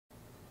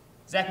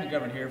Zach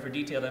McGovern here for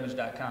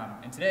DetailedImage.com,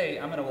 and today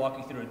I'm going to walk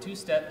you through a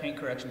two-step paint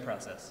correction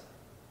process.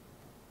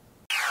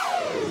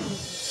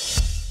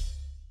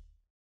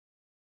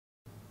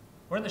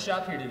 We're in the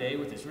shop here today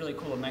with this really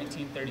cool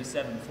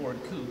 1937 Ford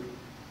Coupe.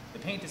 The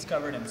paint is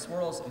covered in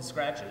swirls and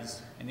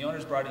scratches, and the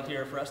owners brought it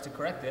here for us to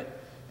correct it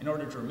in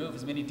order to remove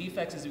as many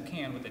defects as we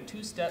can with a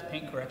two-step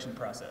paint correction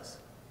process.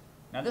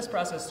 Now this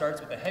process starts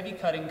with a heavy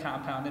cutting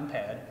compound and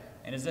pad,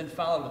 and is then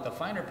followed with a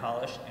finer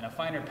polish and a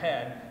finer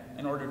pad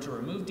in order to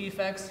remove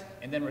defects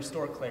and then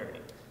restore clarity.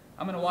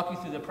 I'm going to walk you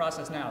through the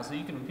process now so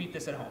you can repeat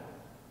this at home.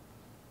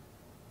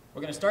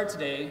 We're going to start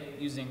today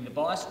using the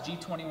Bosch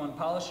G21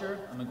 polisher,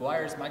 a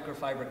Meguiar's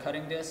microfiber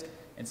cutting disc,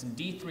 and some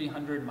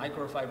D300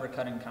 microfiber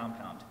cutting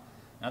compound.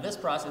 Now this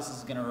process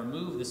is going to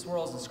remove the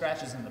swirls and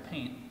scratches in the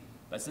paint,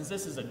 but since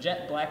this is a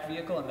jet black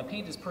vehicle and the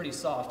paint is pretty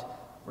soft,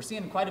 we're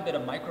seeing quite a bit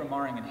of micro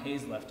marring and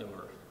haze left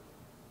over.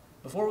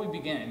 Before we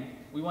begin,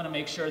 we want to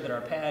make sure that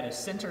our pad is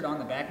centered on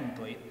the backing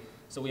plate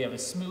so we have a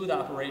smooth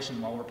operation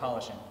while we're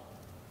polishing.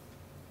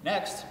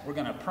 Next, we're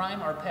going to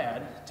prime our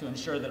pad to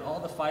ensure that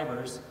all the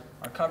fibers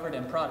are covered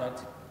in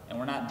product and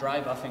we're not dry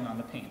buffing on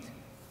the paint.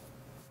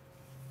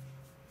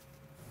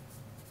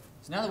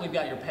 So now that we've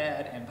got your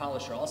pad and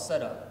polisher all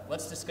set up,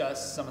 let's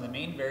discuss some of the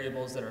main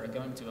variables that are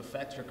going to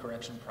affect your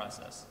correction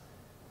process.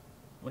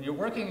 When you're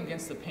working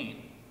against the paint,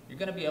 you're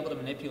going to be able to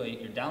manipulate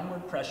your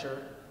downward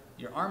pressure,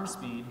 your arm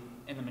speed,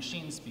 and the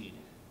machine speed.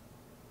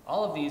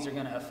 All of these are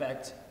going to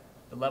affect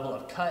the level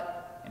of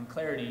cut and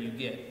clarity you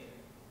get.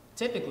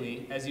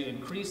 Typically, as you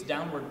increase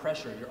downward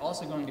pressure, you're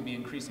also going to be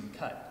increasing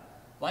cut.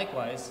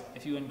 Likewise,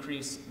 if you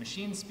increase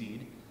machine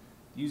speed,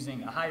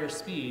 using a higher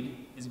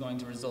speed is going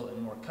to result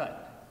in more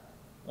cut.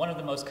 One of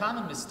the most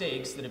common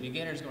mistakes that a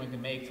beginner is going to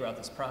make throughout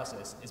this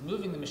process is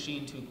moving the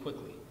machine too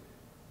quickly.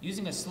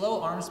 Using a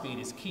slow arm speed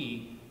is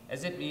key,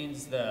 as it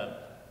means the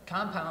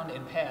compound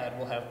and pad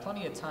will have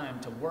plenty of time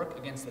to work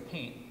against the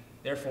paint,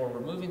 therefore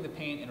removing the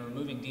paint and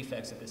removing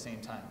defects at the same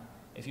time.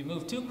 If you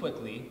move too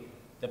quickly,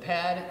 the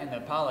pad and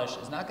the polish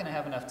is not going to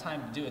have enough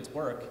time to do its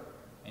work,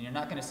 and you're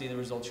not going to see the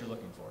results you're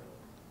looking for.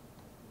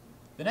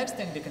 The next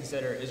thing to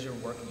consider is your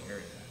working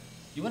area.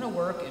 You want to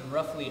work in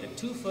roughly a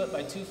 2 foot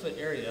by 2 foot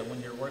area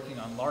when you're working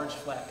on large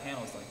flat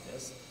panels like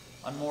this.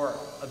 On more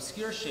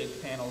obscure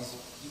shaped panels,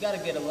 you got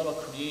to get a little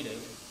creative,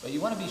 but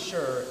you want to be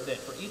sure that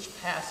for each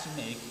pass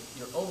you make,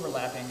 you're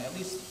overlapping at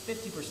least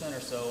 50%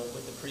 or so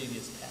with the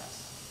previous pass.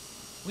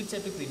 We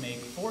typically make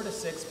 4 to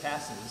 6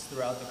 passes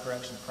throughout the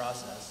correction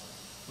process.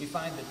 We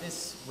find that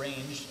this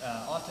range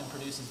often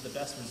produces the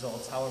best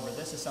results. However,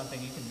 this is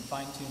something you can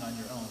fine-tune on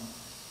your own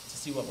to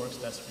see what works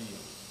best for you.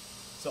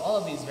 So all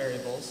of these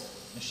variables,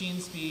 machine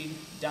speed,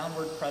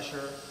 downward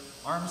pressure,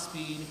 arm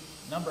speed,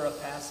 number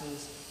of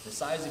passes, the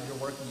size of your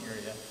working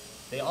area,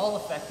 they all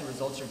affect the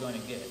results you're going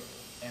to get.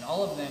 And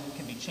all of them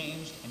can be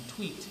changed and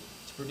tweaked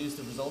to produce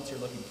the results you're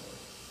looking for.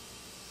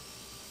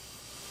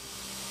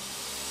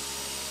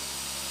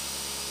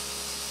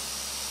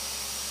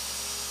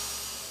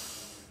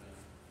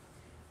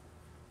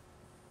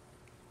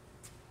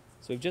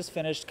 So we've just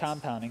finished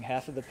compounding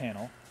half of the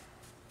panel,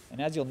 and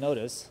as you'll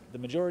notice, the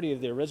majority of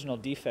the original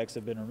defects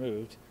have been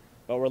removed,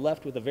 but we're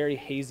left with a very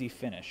hazy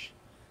finish.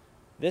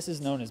 This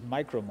is known as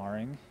micro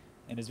marring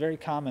and is very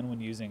common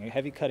when using a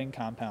heavy cutting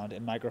compound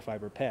and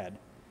microfiber pad.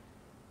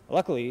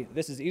 Luckily,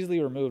 this is easily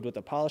removed with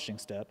the polishing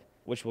step,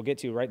 which we'll get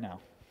to right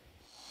now.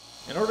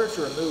 In order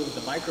to remove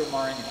the micro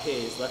marring and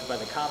haze left by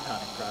the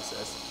compounding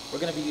process, we're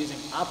going to be using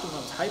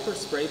Optimum's Hyper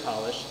Spray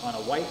Polish on a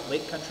white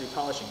Lake Country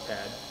polishing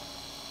pad.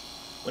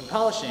 When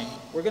polishing,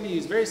 we're going to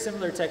use very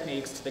similar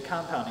techniques to the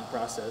compounding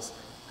process.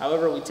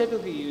 However, we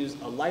typically use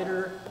a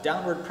lighter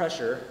downward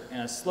pressure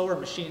and a slower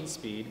machine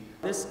speed.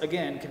 This,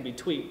 again, can be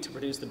tweaked to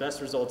produce the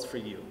best results for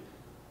you.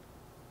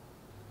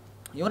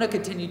 You want to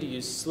continue to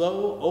use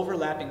slow,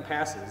 overlapping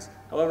passes.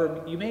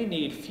 However, you may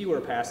need fewer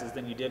passes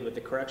than you did with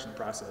the correction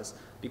process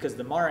because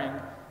the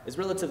marring is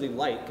relatively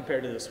light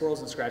compared to the swirls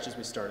and scratches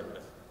we started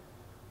with.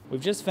 We've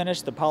just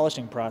finished the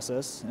polishing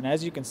process, and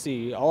as you can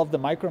see, all of the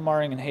micro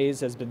marring and haze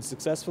has been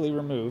successfully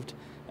removed,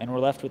 and we're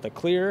left with a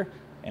clear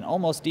and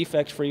almost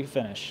defect-free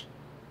finish.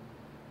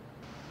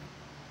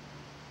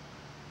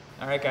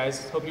 Alright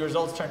guys, hope your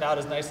results turned out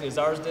as nicely as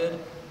ours did.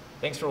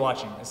 Thanks for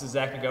watching. This is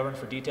Zach McGovern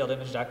for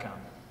DetailedImage.com.